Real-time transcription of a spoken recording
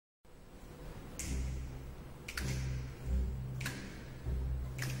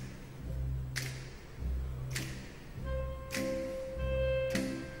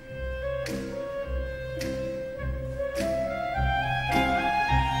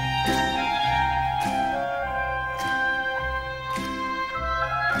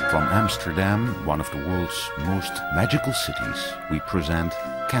From Amsterdam, one of the world's most magical cities, we present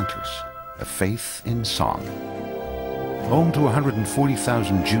Cantors, a faith in song. Home to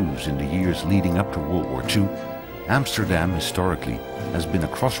 140,000 Jews in the years leading up to World War II, Amsterdam historically has been a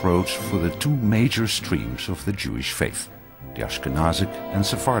crossroads for the two major streams of the Jewish faith, the Ashkenazic and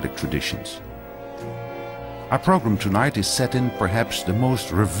Sephardic traditions. Our program tonight is set in perhaps the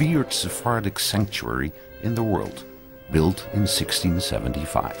most revered Sephardic sanctuary in the world, built in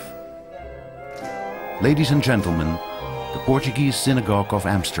 1675. Ladies and gentlemen, the Portuguese Synagogue of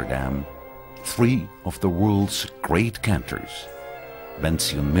Amsterdam, three of the world's great cantors,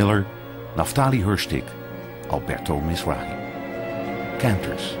 Benzion Miller, Naftali Herstik, Alberto Mizrachi.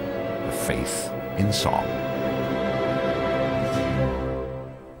 Cantors, a faith in song.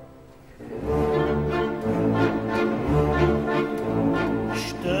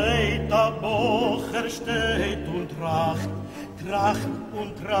 Steht der Bocher, steht und tracht, tracht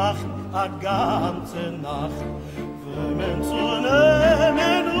und tracht a ganze Nacht. Wemmen zu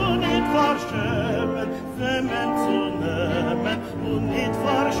nehmen und nicht verschämen, wemmen zu nehmen und nicht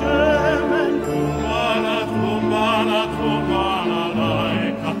verschämen. Tumbala, tumbala,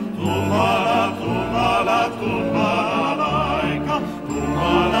 tumbalalaika, tumbala, tumbala, tumbalalaika,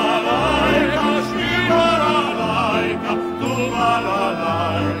 tumbalalaika, schwieberalaika,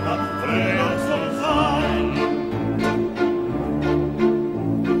 tumbalalaika, Frieden soll sein.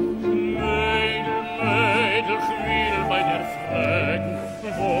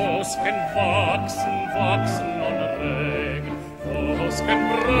 Was kann wachsen, wachsen und regen? Was kann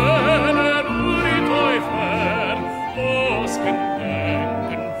brennen und die Teufel? Was kann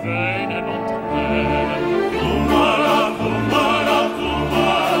denken, weinen und tränen? Tumbala, tumbala,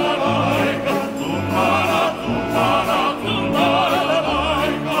 tumbalaika, tumbala, tumbala,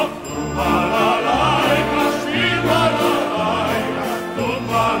 tumbalaika, tumbalaika, schwieberalaika,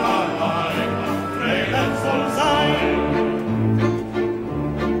 tumbalaika, Frieden soll sein.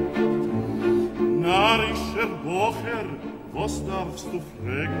 Bocher, was darfst du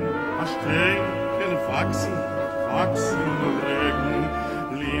fragen? A Stein kann wachsen, wachsen und regen.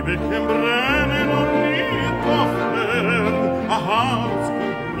 Liebe kann brennen und nicht aufhören. A Herz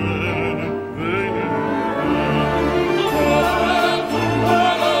kann brennen